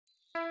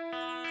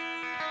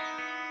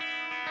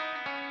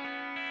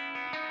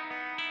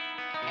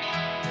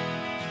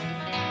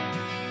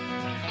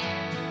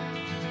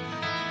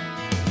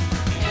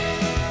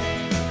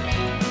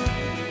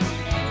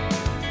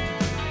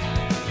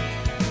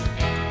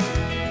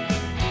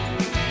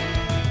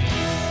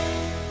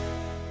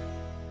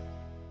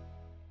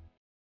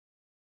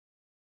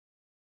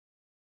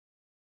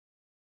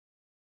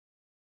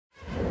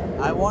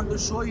I want to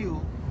show you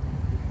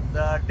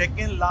the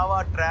Deccan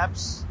Lava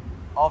Traps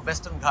of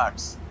Western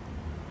Ghats.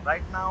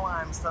 Right now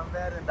I am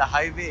somewhere in the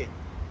highway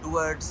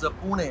towards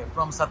Pune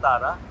from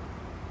Satara,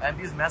 and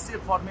these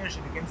massive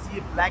formations, you can see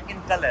black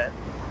in color,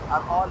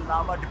 are all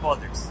lava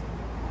deposits.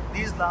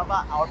 These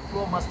lava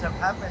outflow must have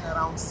happened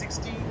around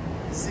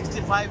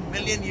 60-65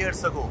 million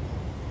years ago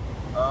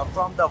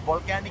from the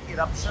volcanic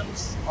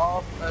eruptions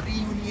of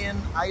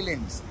Reunion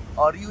Islands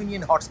or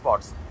Reunion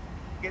hotspots.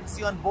 You can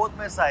see on both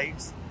my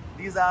sides,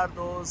 these are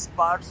those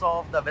parts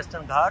of the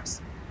Western Ghats,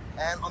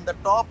 and on the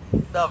top,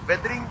 the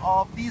weathering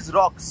of these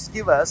rocks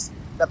give us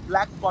the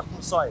black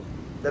cotton soil,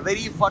 the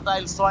very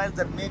fertile soils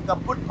that make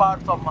up good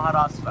parts of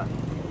Maharashtra.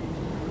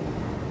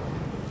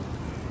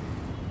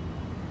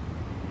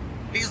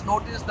 Please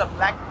notice the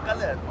black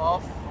color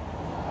of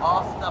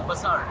the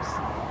basalts,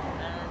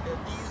 and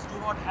these do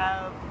not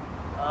have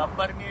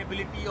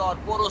permeability or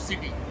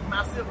porosity.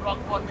 Massive rock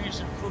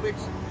formation through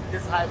which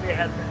this highway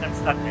has been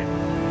constructed.